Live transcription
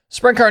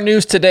Sprint car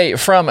news today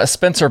from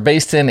Spencer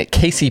Bayston,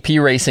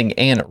 KCP Racing,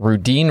 and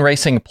Rudeen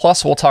Racing.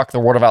 Plus, we'll talk the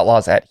World of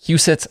Outlaws at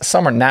Huset's,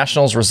 Summer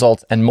Nationals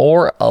results, and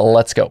more.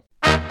 Let's go.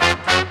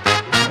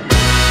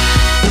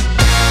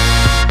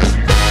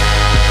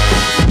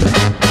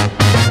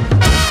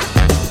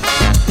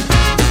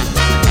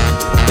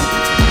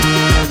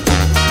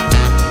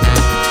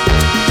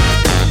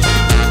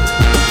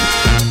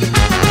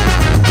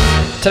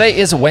 Today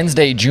is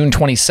Wednesday, June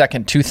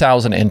 22nd,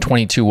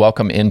 2022.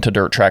 Welcome into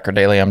Dirt Tracker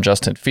Daily. I'm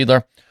Justin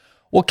Fiedler.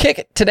 We'll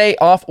kick today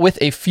off with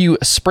a few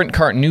sprint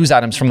car news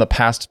items from the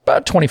past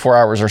about 24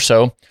 hours or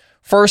so.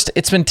 First,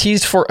 it's been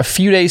teased for a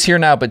few days here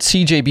now, but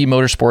CJB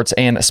Motorsports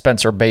and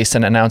Spencer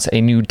Bayston announced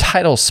a new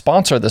title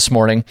sponsor this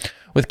morning,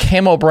 with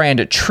Camo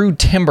brand True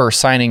Timber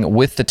signing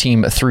with the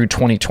team through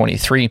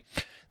 2023.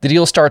 The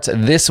deal starts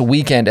this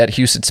weekend at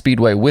Huset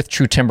Speedway, with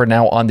True Timber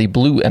now on the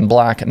blue and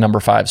black number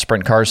 5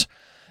 sprint cars.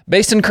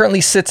 Bayston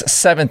currently sits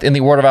 7th in the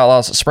World of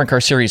Outlaws Sprint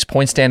Car Series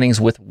point standings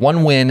with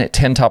 1 win,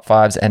 10 top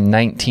 5s, and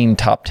 19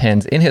 top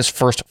 10s in his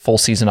first full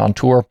season on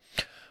tour.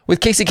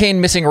 With Casey Kane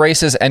missing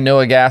races and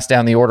Noah Gass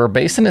down the order,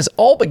 Bayston is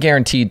all but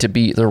guaranteed to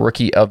be the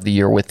Rookie of the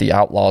Year with the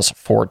Outlaws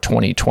for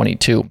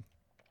 2022.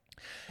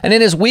 And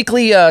in his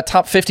weekly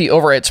top 50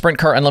 over at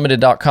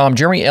SprintCarUnlimited.com,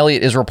 Jeremy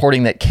Elliott is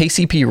reporting that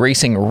KCP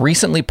Racing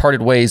recently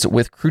parted ways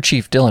with crew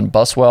chief Dylan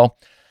Buswell.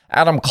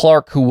 Adam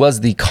Clark, who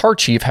was the car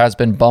chief, has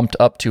been bumped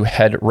up to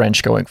head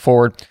wrench going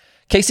forward.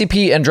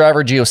 KCP and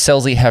driver Gio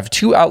Scelzi have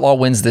 2 Outlaw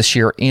wins this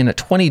year in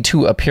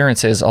 22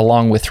 appearances,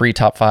 along with 3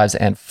 top 5s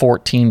and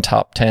 14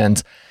 top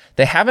 10s.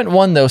 They haven't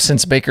won, though,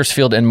 since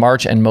Bakersfield in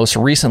March, and most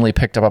recently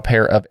picked up a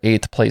pair of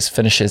 8th place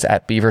finishes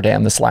at Beaver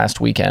Dam this last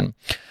weekend.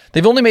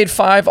 They've only made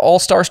 5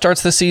 All-Star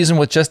starts this season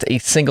with just a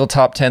single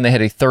top 10. They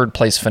had a 3rd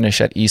place finish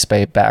at East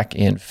Bay back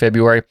in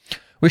February.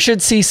 We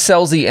should see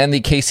Scelzi and the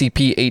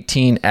KCP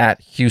 18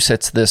 at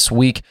Huset's this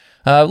week.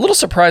 A little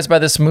surprised by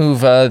this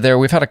move there.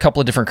 We've had a couple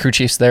of different crew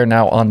chiefs there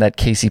now on that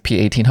KCP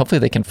 18. Hopefully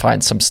they can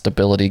find some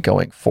stability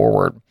going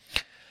forward.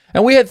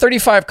 And we had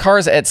 35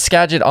 cars at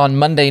Skagit on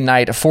Monday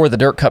night for the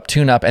Dirt Cup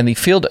tune-up, and the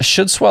field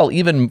should swell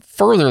even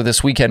further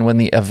this weekend when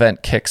the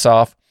event kicks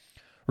off.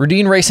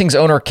 Rudeen Racing's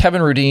owner,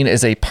 Kevin Rudeen,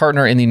 is a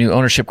partner in the new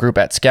ownership group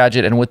at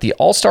Skagit, and with the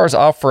All-Stars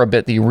off for a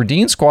bit, the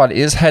Rudeen squad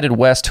is headed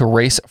west to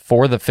race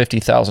for the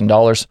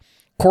 $50,000.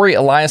 Corey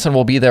Eliason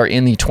will be there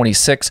in the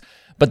 26,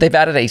 but they've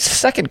added a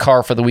second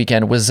car for the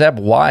weekend, with Zeb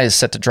Wise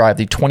set to drive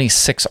the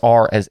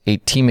 26R as a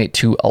teammate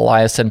to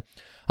Eliason.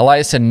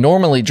 Eliason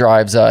normally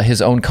drives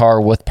his own car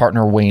with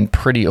partner Wayne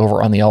Pretty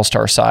over on the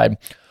All-Star side.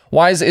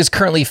 Wise is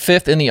currently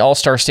 5th in the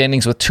All-Star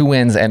standings with 2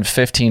 wins and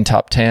 15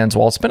 top 10s.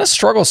 While it's been a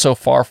struggle so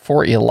far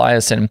for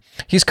Eliason,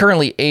 he's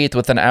currently 8th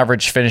with an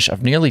average finish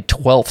of nearly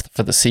 12th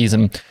for the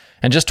season,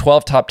 and just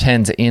 12 top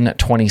 10s in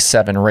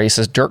 27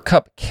 races. Dirt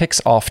Cup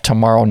kicks off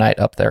tomorrow night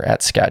up there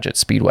at Skagit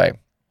Speedway.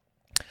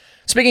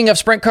 Speaking of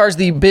sprint cars,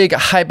 the big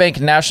High Bank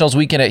Nationals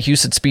weekend at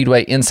Huset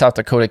Speedway in South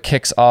Dakota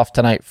kicks off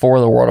tonight for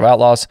the World of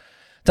Outlaws.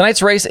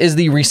 Tonight's race is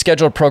the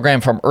rescheduled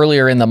program from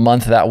earlier in the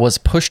month that was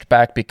pushed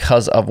back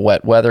because of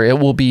wet weather. It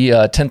will be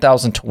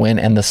 $10,000 to win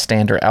and the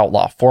standard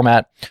Outlaw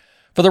format.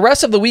 For the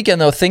rest of the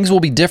weekend, though, things will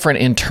be different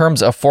in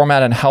terms of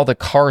format and how the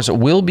cars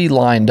will be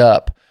lined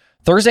up.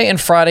 Thursday and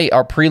Friday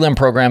are prelim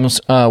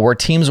programs where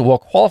teams will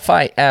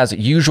qualify as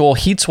usual.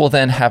 Heats will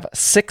then have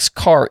 6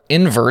 car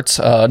inverts,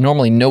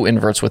 normally no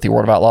inverts with the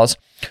World of Outlaws,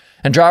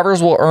 and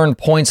drivers will earn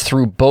points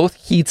through both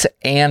heats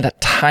and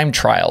time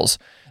trials.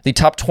 The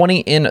top 20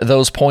 in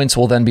those points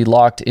will then be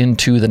locked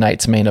into the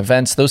night's main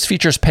events. Those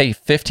features pay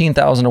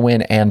 $15,000 to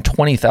win and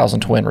 $20,000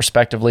 to win,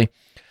 respectively.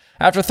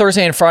 After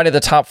Thursday and Friday, the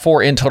top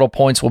 4 in total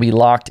points will be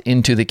locked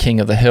into the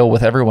King of the Hill,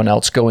 with everyone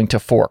else going to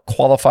 4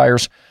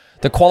 qualifiers.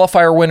 The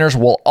qualifier winners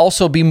will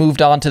also be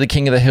moved on to the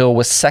King of the Hill,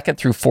 with 2nd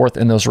through 4th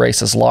in those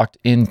races locked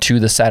into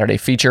the Saturday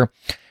feature.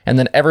 And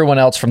then everyone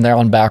else from there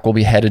on back will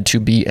be headed to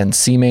B and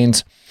C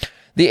mains.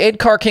 The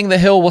 8-car King of the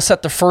Hill will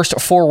set the first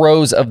 4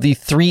 rows of the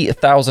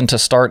 $3,000 to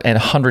start and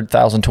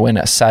 $100,000 to win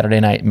a Saturday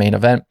night main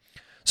event.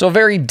 So a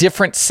very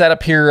different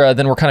setup here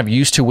than we're kind of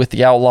used to with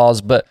the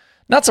Outlaws, but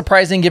not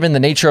surprising given the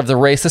nature of the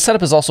race. The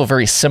setup is also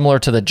very similar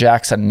to the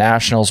Jackson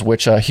Nationals,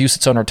 which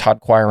Huset's owner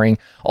Todd Quiring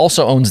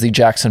also owns the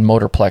Jackson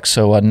Motorplex.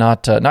 So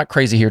not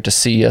crazy here to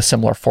see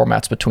similar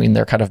formats between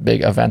their kind of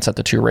big events at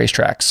the 2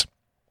 racetracks.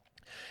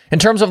 In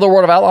terms of the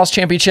World of Outlaws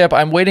Championship,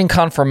 I'm waiting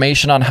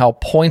confirmation on how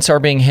points are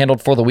being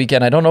handled for the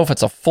weekend. I don't know if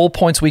it's a full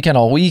points weekend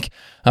all week,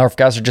 or if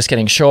guys are just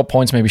getting show-up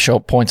points, maybe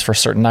show-up points for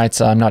certain nights.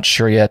 I'm not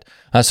sure yet.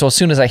 So as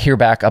soon as I hear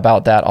back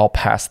about that, I'll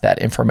pass that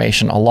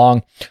information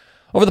along.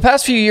 Over the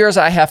past few years,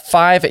 I have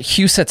 5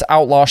 Huset's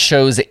Outlaw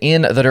shows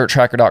in the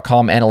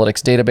DirtTracker.com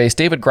analytics database.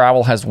 David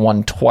Gravel has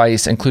won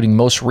twice, including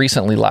most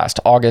recently last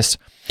August.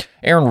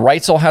 Aaron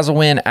Reitzel has a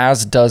win,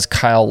 as does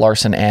Kyle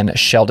Larson and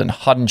Sheldon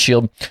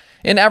Hodenshield.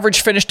 In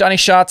average finish, Donnie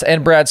Schatz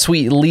and Brad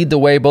Sweet lead the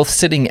way, both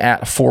sitting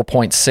at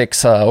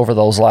 4.6 over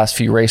those last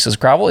few races.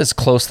 Gravel is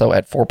close, though,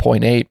 at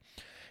 4.8.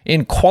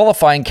 In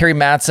qualifying, Kerry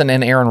Madsen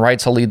and Aaron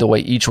Reitzel lead the way,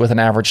 each with an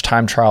average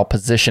time trial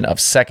position of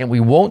 2nd. We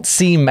won't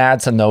see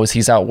Madsen, though, as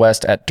he's out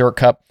west at Dirt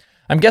Cup.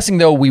 I'm guessing,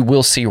 though, we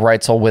will see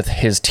Reitzel with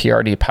his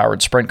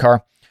TRD-powered sprint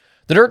car.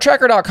 The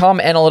DirtTracker.com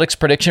analytics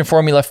prediction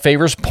formula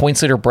favors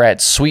points leader Brad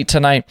Sweet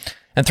tonight,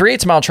 and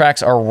 3/8 mile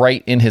tracks are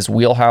right in his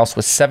wheelhouse,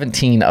 with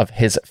 17 of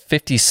his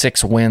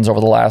 56 wins over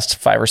the last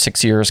 5 or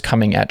 6 years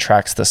coming at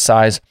tracks this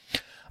size.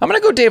 I'm going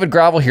to go David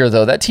Gravel here,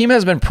 though. That team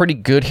has been pretty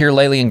good here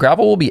lately, and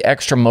Gravel will be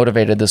extra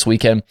motivated this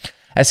weekend,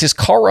 as his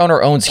car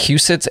owner owns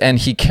Huset's, and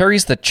he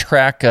carries the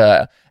track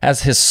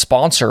as his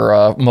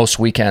sponsor most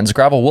weekends.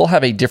 Gravel will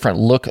have a different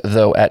look,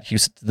 though, at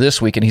Huset's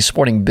this weekend. He's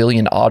sporting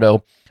Billion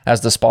Auto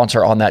as the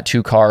sponsor on that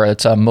 2 car.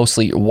 It's a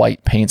mostly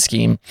white paint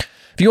scheme.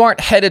 If you aren't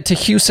headed to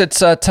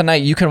Huset's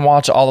tonight, you can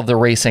watch all of the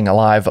racing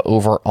live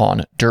over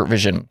on Dirt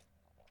Vision.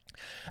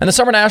 And the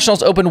Summer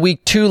Nationals opened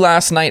week 2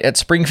 last night at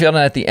Springfield,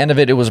 and at the end of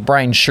it was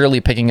Brian Shirley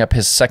picking up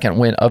his second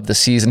win of the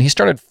season. He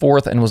started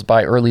 4th and was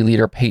by early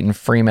leader Peyton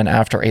Freeman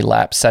after a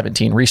lap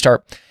 17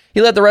 restart.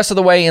 He led the rest of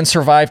the way and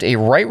survived a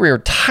right rear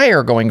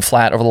tire going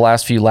flat over the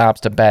last few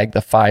laps to bag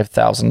the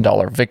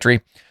 $5,000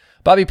 victory.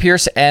 Bobby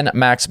Pierce and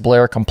Max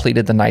Blair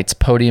completed the night's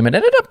podium. It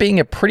ended up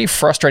being a pretty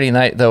frustrating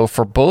night, though,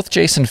 for both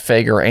Jason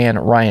Fager and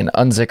Ryan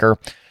Unzicker.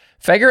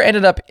 Fager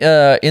ended up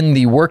in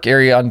the work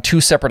area on 2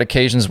 separate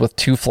occasions with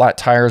 2 flat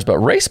tires, but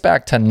raced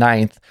back to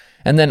 9th.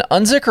 And then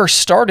Unzicker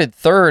started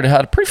 3rd,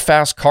 had a pretty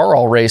fast car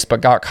all race,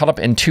 but got caught up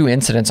in 2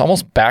 incidents,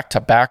 almost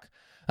back-to-back,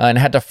 and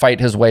had to fight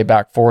his way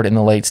back forward in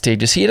the late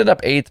stages. He ended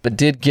up 8th, but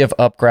did give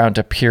up ground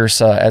to Pierce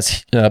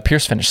as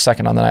Pierce finished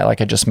 2nd on the night,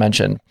 like I just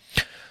mentioned.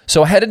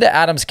 So headed to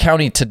Adams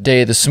County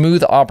today, the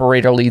smooth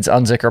operator leads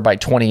Unzicker by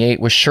 28,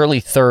 with Shirley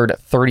 3rd,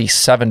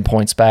 37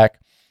 points back.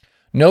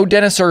 No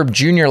Dennis Erb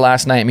Jr.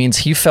 last night means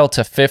he fell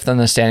to 5th in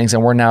the standings,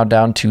 and we're now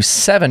down to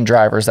 7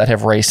 drivers that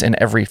have raced in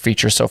every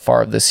feature so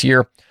far this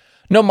year.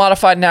 No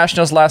modified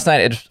nationals last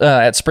night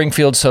at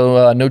Springfield,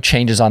 so no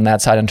changes on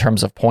that side in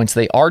terms of points.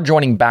 They are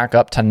joining back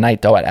up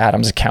tonight, though, at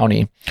Adams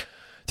County.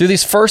 Through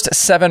these first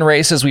 7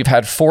 races, we've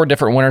had 4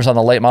 different winners on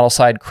the late model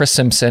side. Chris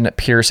Simpson,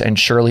 Pierce, and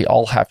Shirley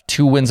all have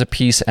 2 wins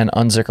apiece, and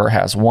Unzicker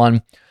has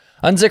 1.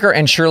 Unzicker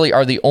and Shirley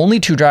are the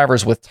only 2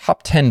 drivers with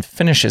top 10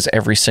 finishes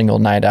every single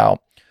night out.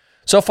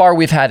 So far,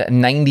 we've had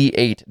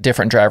 98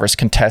 different drivers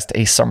contest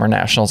a Summer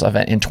Nationals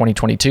event in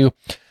 2022.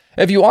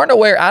 If you aren't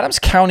aware, Adams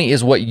County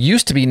is what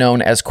used to be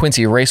known as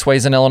Quincy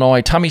Raceways in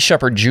Illinois. Tommy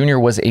Shepard Jr.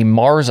 was a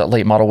Mars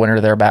late model winner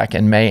there back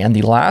in May, and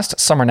the last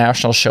Summer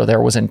Nationals show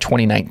there was in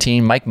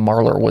 2019. Mike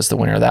Marlar was the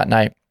winner that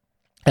night.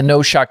 And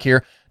no shock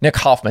here, Nick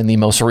Hoffman, the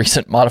most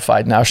recent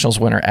modified Nationals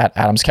winner at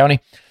Adams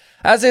County.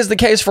 As is the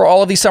case for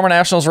all of these Summer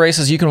Nationals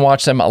races, you can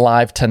watch them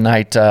live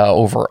tonight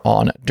over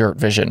on Dirt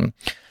Vision.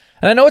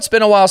 And I know it's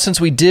been a while since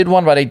we did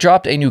one, but I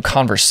dropped a new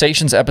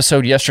Conversations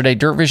episode yesterday.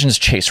 Dirt Vision's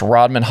Chase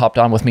Rodman hopped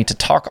on with me to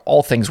talk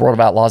all things World of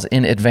Outlaws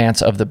in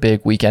advance of the big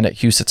weekend at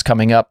Huset's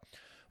coming up.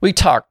 We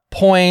talked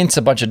points,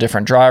 a bunch of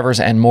different drivers,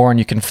 and more, and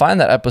you can find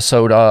that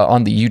episode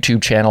on the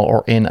YouTube channel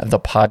or in the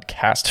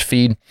podcast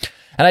feed.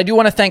 And I do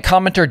want to thank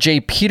commenter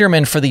Jay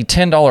Peterman for the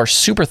 $10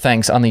 super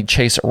thanks on the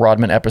Chase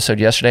Rodman episode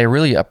yesterday. I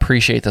really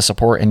appreciate the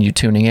support and you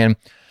tuning in.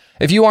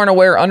 If you aren't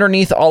aware,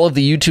 underneath all of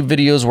the YouTube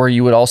videos where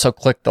you would also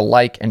click the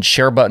like and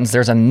share buttons,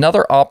 there's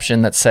another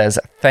option that says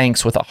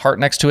thanks with a heart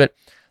next to it.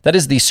 That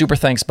is the super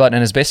thanks button,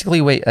 and is basically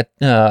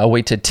a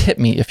way to tip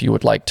me if you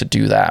would like to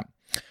do that.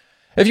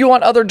 If you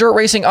want other dirt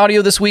racing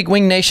audio this week,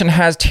 Wing Nation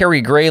has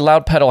Terry Gray,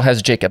 Loud Pedal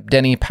has Jacob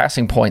Denny,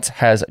 Passing Points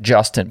has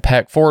Justin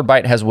Peck, Forward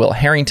Bite has Will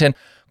Harrington,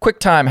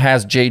 QuickTime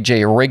has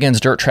JJ Riggins,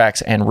 Dirt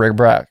Tracks and Rib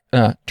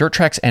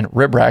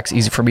Racks,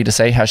 easy for me to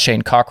say, has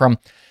Shane Cockrum.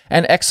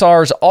 And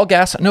XR's All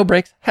Gas, No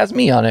Brakes has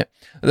me on it.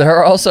 There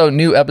are also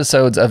new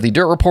episodes of the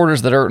Dirt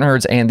Reporters, the Dirt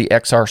Nerds, and the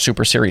XR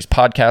Super Series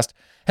podcast.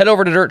 Head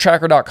over to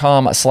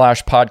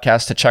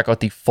dirttracker.com/podcast to check out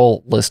the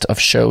full list of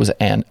shows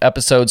and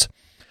episodes.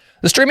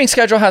 The streaming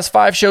schedule has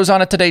 5 shows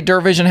on it today.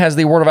 Dirt Vision has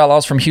the World of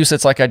Outlaws from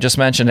Huset's, like I just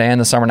mentioned, and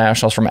the Summer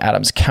Nationals from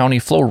Adams County.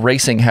 Flow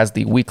Racing has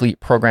the weekly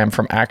program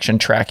from Action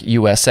Track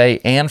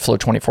USA and Flow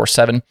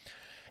 24/7.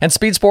 And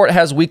Speed Sport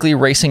has weekly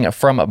racing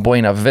from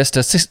Buena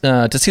Vista.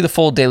 To see the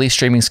full daily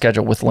streaming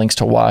schedule with links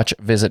to watch,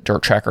 visit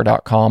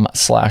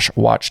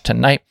dirttracker.com/watch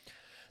tonight.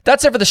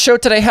 That's it for the show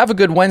today. Have a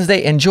good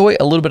Wednesday. Enjoy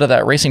a little bit of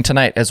that racing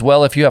tonight as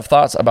well. If you have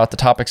thoughts about the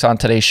topics on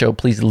today's show,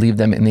 please leave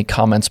them in the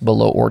comments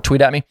below or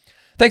tweet at me.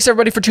 Thanks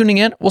everybody for tuning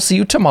in. We'll see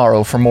you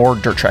tomorrow for more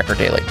Dirt Tracker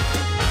Daily.